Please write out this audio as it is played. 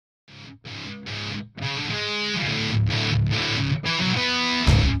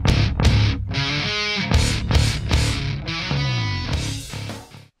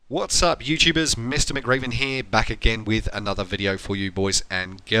What's up YouTubers, Mr. McRaven here, back again with another video for you boys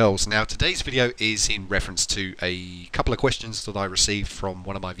and girls. Now today's video is in reference to a couple of questions that I received from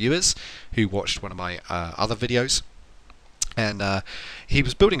one of my viewers who watched one of my other videos. And he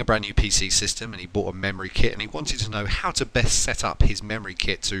was building a brand new PC system and he bought a memory kit and he wanted to know how to best set up his memory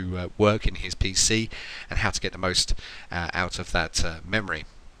kit to work in his PC and how to get the most out of that memory.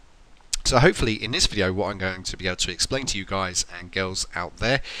 So hopefully in this video what I'm going to be able to explain to you guys and girls out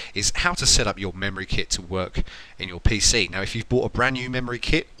there is how to set up your memory kit to work in your PC. Now if you've bought a brand new memory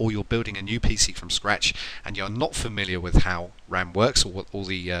kit or you're building a new PC from scratch and you're not familiar with how RAM works or what all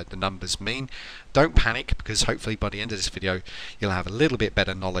the numbers mean, don't panic, because hopefully by the end of this video you'll have a little bit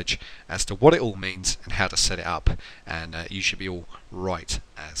better knowledge as to what it all means and how to set it up, and you should be all right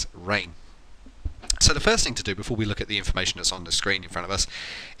as rain. So the first thing to do before we look at the information that's on the screen in front of us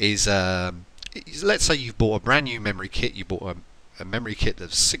is let's say you've bought a brand new memory kit. You bought a memory kit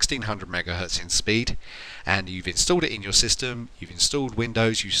that's 1600 megahertz in speed and you've installed it in your system. You've installed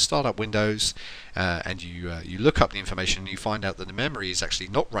Windows, you start up Windows and you look up the information and you find out that the memory is actually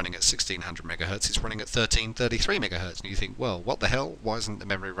not running at 1600 megahertz, it's running at 1333 megahertz, and you think, well, what the hell, why isn't the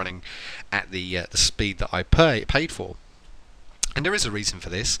memory running at the speed that I paid for? And there is a reason for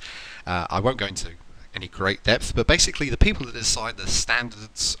this. I won't go into any great depth, but basically the people that decide the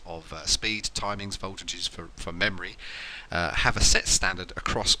standards of speed, timings, voltages for memory have a set standard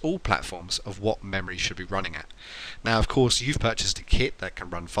across all platforms of what memory should be running at. Now of course you've purchased a kit that can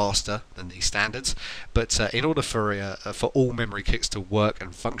run faster than these standards, but in order for all memory kits to work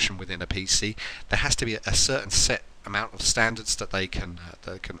and function within a PC, there has to be a certain set amount of standards that they can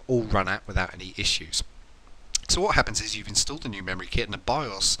all run at without any issues. So what happens is you've installed a new memory kit and the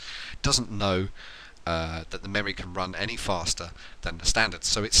BIOS doesn't know that the memory can run any faster than the standard,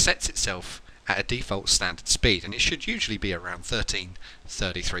 so it sets itself at a default standard speed, and it should usually be around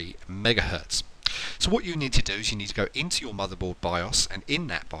 1333 megahertz. So what you need to do is you need to go into your motherboard BIOS, and in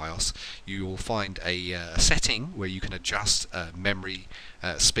that BIOS you will find a setting where you can adjust memory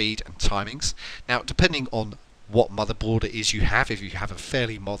speed and timings. Now depending on what motherboard it is you have, if you have a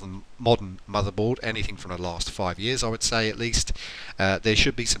fairly modern motherboard, anything from the last 5 years I would say at least, there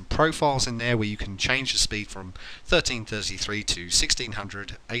should be some profiles in there where you can change the speed from 1333 to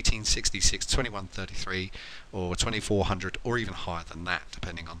 1600, 1866, 2133 or 2400 or even higher than that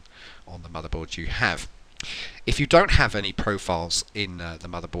depending on the motherboard you have. If you don't have any profiles in the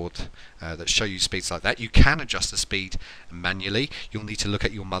motherboard that show you speeds like that, you can adjust the speed manually. You'll need to look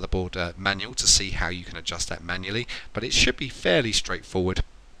at your motherboard manual to see how you can adjust that manually, but it should be fairly straightforward.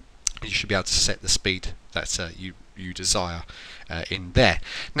 You should be able to set the speed that you desire in there.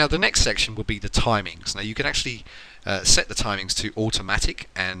 Now the next section will be the timings. Now you can actually set the timings to automatic,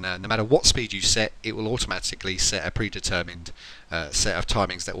 and no matter what speed you set, it will automatically set a predetermined set of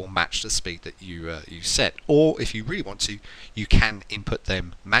timings that will match the speed that you set. Or if you really want to, you can input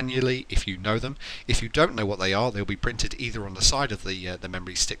them manually if you know them. If you don't know what they are, they'll be printed either on the side of the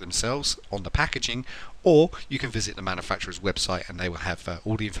memory stick themselves, on the packaging, or you can visit the manufacturer's website and they will have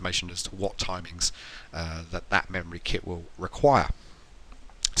all the information as to what timings that memory kit will require.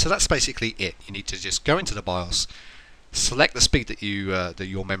 So that's basically it. You need to just go into the BIOS, select the speed that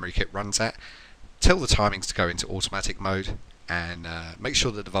your memory kit runs at, tell the timings to go into automatic mode, and make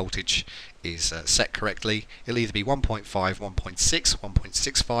sure that the voltage is set correctly. It'll either be 1.5, 1.6,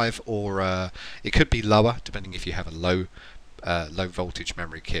 1.65, or it could be lower depending if you have a low voltage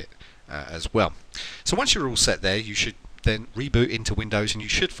memory kit as well. So once you're all set there, you should then reboot into Windows and you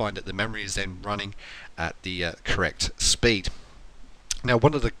should find that the memory is then running at the correct speed. Now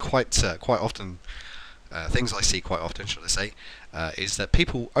one of the quite often things I see quite often, shall I say, is that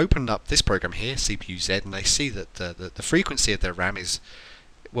people open up this program here, CPU-Z, and they see that the frequency of their RAM is,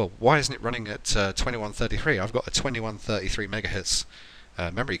 well, why isn't it running at 2133? I've got a 2133 megahertz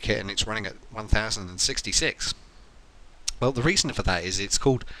memory kit and it's running at 1066. Well, the reason for that is it's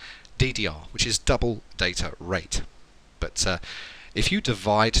called DDR, which is double data rate. But if you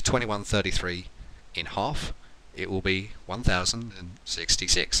divide 2133 in half, it will be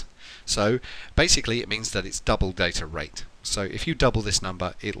 1066. So basically it means that it's double data rate. So if you double this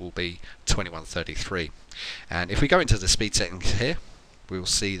number, it will be 2133. And if we go into the speed settings here, we'll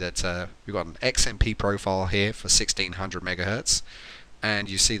see that we've got an XMP profile here for 1600 megahertz, and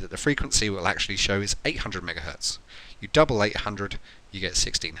you see that the frequency will actually show is 800 megahertz. You double 800, you get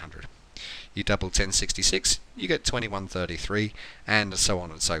 1600. You double 1066, you get 2133, and so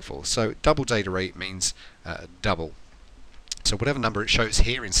on and so forth. So double data rate means double. So whatever number it shows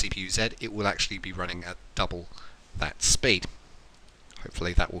here in CPU-Z, it will actually be running at double that speed.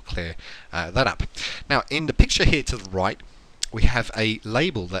 Hopefully that will clear that up. Now in the picture here to the right, we have a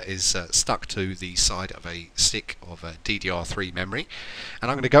label that is stuck to the side of a stick of a DDR3 memory,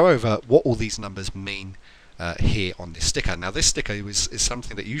 and I'm going to go over what all these numbers mean here on this sticker. Now this sticker is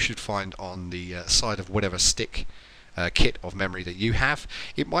something that you should find on the side of whatever stick kit of memory that you have.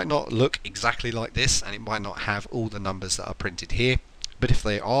 It might not look exactly like this, and it might not have all the numbers that are printed here, but if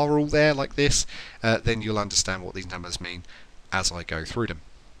they are all there like this, then you'll understand what these numbers mean as I go through them.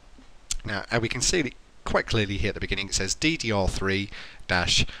 Now, we can see it quite clearly here at the beginning. It says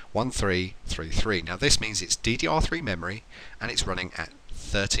DDR3-1333. Now this means it's DDR3 memory, and it's running at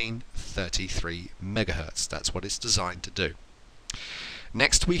 1333 megahertz. That's what it's designed to do.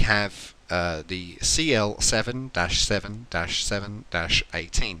 Next we have the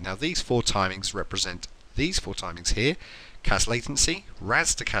CL7-7-7-18. Now these four timings represent these four timings here: CAS latency,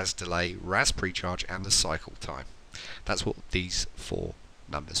 RAS to CAS delay, RAS precharge, and the cycle time. That's what these four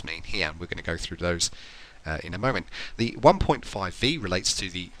numbers mean here, and we're going to go through those in a moment. The 1.5V relates to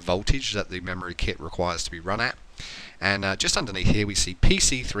the voltage that the memory kit requires to be run at, and just underneath here we see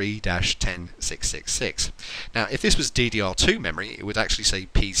PC3-10666. Now if this was DDR2 memory, it would actually say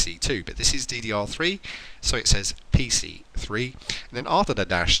PC2, but this is DDR3, so it says PC3, and then after the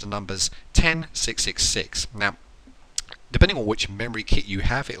dash the numbers 10666. Now depending on which memory kit you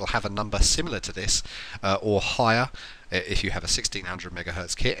have, it will have a number similar to this or higher if you have a 1600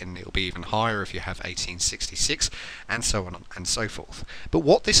 megahertz kit, and it will be even higher if you have 1866, and so on and so forth. But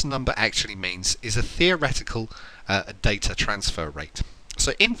what this number actually means is a theoretical data transfer rate.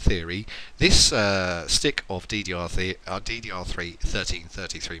 So in theory, this stick of DDR3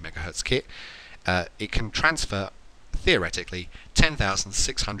 1333 megahertz kit, it can transfer theoretically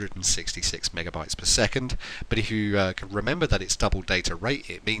 10,666 megabytes per second, but if you can remember that it's double data rate,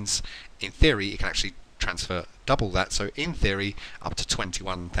 it means in theory it can actually transfer double that, so in theory up to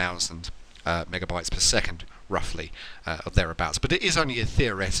 21,000 megabytes per second roughly, or thereabouts. But it is only a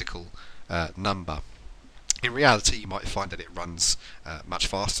theoretical number. In reality you might find that it runs much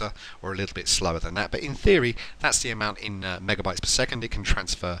faster or a little bit slower than that, but in theory that's the amount in megabytes per second it can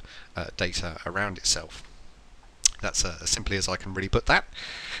transfer data around itself. That's as simply as I can really put that.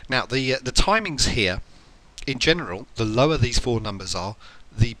 Now the timings here, in general, the lower these four numbers are,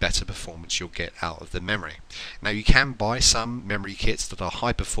 the better performance you'll get out of the memory. Now you can buy some memory kits that are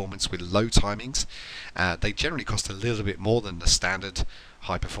high performance with low timings. They generally cost a little bit more than the standard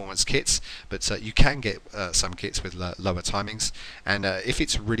high performance kits, but you can get some kits with lower timings, and if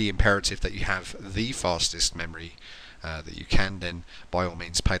it's really imperative that you have the fastest memory that you can, then by all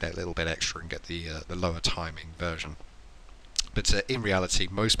means pay that little bit extra and get the lower timing version. But in reality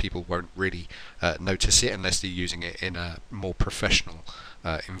most people won't really notice it unless they're using it in a more professional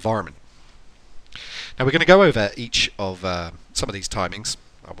environment. Now we're going to go over each of some of these timings.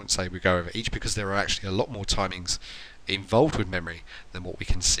 I wouldn't say we go over each because there are actually a lot more timings involved with memory than what we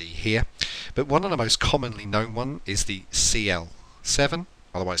can see here. But one of the most commonly known one is the CL7,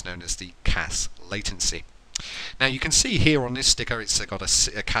 otherwise known as the CAS latency. Now you can see here on this sticker it's got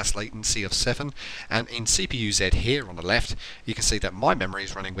a CAS latency of 7, and in CPU Z here on the left you can see that my memory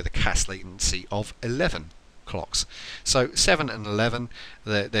is running with a CAS latency of 11 clocks. So 7 and 11,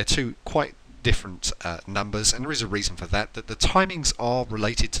 they're two quite different numbers, and there is a reason for that, that the timings are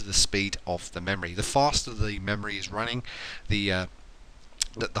related to the speed of the memory. The faster the memory is running, the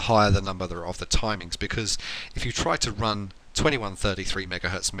higher the number of the timings, because if you try to run 2133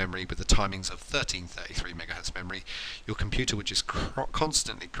 megahertz memory with the timings of 1333 megahertz memory, your computer would just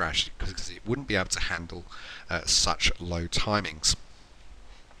constantly crash because it wouldn't be able to handle such low timings.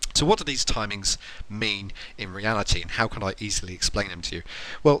 So what do these timings mean in reality, and how can I easily explain them to you?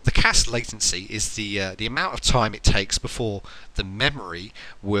 Well, the CAS latency is the amount of time it takes before the memory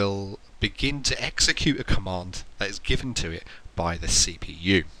will begin to execute a command that is given to it by the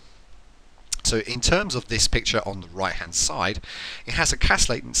CPU. So in terms of this picture on the right hand side, it has a CAS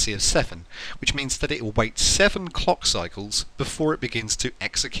latency of 7, which means that it will wait 7 clock cycles before it begins to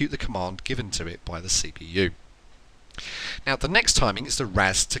execute the command given to it by the CPU. Now the next timing is the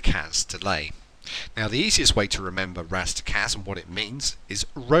RAS to CAS delay. Now the easiest way to remember RAS to CAS and what it means is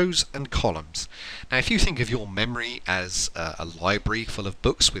rows and columns. Now if you think of your memory as a library full of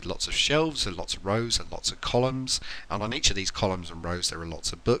books with lots of shelves and lots of rows and lots of columns, and on each of these columns and rows there are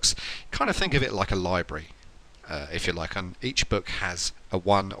lots of books, kind of think of it like a library, if you like, and each book has a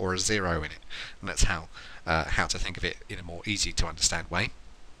 1 or a 0 in it, and that's how to think of it in a more easy to understand way.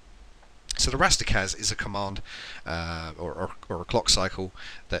 So the RAS to CAS is a command or a clock cycle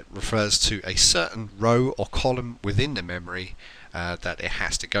that refers to a certain row or column within the memory that it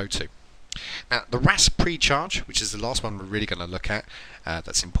has to go to. Now, the RAS precharge, which is the last one we're really going to look at,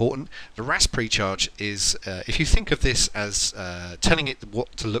 that's important. The RAS precharge is, if you think of this as telling it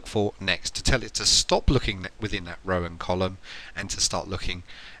what to look for next, to tell it to stop looking within that row and column and to start looking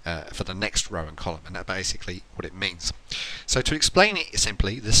for the next row and column, and that's basically what it means. So to explain it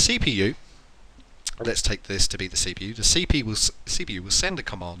simply, the CPU, let's take this to be the CPU, the CPU will send a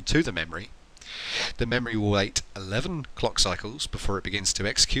command to the memory. The memory will wait 11 clock cycles before it begins to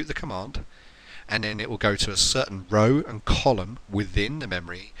execute the command, and then it will go to a certain row and column within the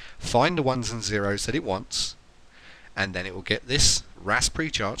memory, find the ones and zeros that it wants, and then it will get this RAS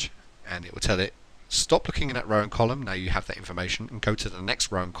precharge, and it will tell it, stop looking in that row and column, now you have that information, and go to the next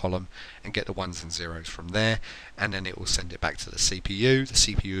row and column and get the ones and zeros from there, and then it will send it back to the CPU. The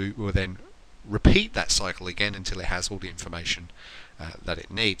CPU will then repeat that cycle again until it has all the information that it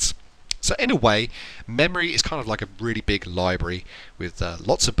needs. So in a way, memory is kind of like a really big library with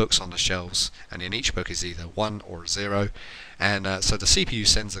lots of books on the shelves, and in each book is either 1 or 0, and so the CPU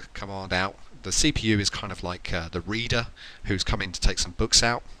sends a command out. The CPU is kind of like the reader who's come in to take some books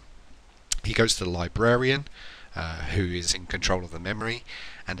out. He goes to the librarian, who is in control of the memory,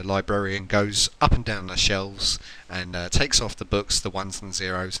 and the librarian goes up and down the shelves and takes off the books, the ones and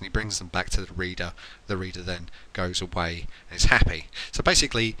zeros, and he brings them back to the reader. The reader then goes away and is happy. So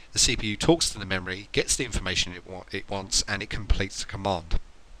basically the CPU talks to the memory, gets the information it wants, and it completes the command.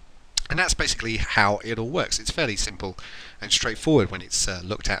 And that's basically how it all works. It's fairly simple and straightforward when it's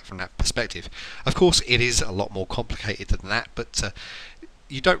looked at from that perspective. Of course, it is a lot more complicated than that, but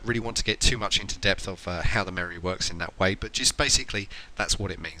you don't really want to get too much into depth of how the memory works in that way, but just basically that's what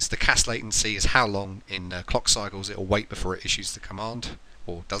it means. The cache latency is how long in clock cycles it will wait before it issues the command,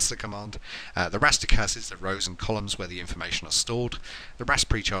 or does the command. The raster cache is the rows and columns where the information are stored. The RAS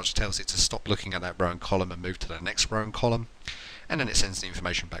precharge tells it to stop looking at that row and column and move to the next row and column, and then it sends the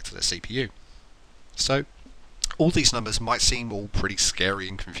information back to the CPU. So all these numbers might seem all pretty scary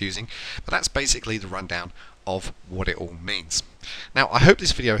and confusing, but that's basically the rundown of what it all means. Now, I hope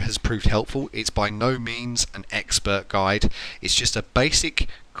this video has proved helpful. It's by no means an expert guide. It's just a basic,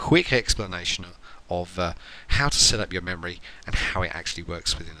 quick explanation of how to set up your memory and how it actually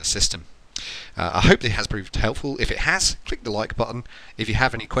works within the system. I hope it has proved helpful. If it has, click the like button. If you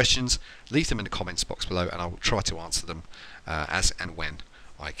have any questions, leave them in the comments box below and I will try to answer them as and when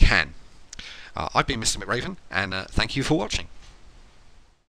I can. I've been Mr. McRaven, and thank you for watching.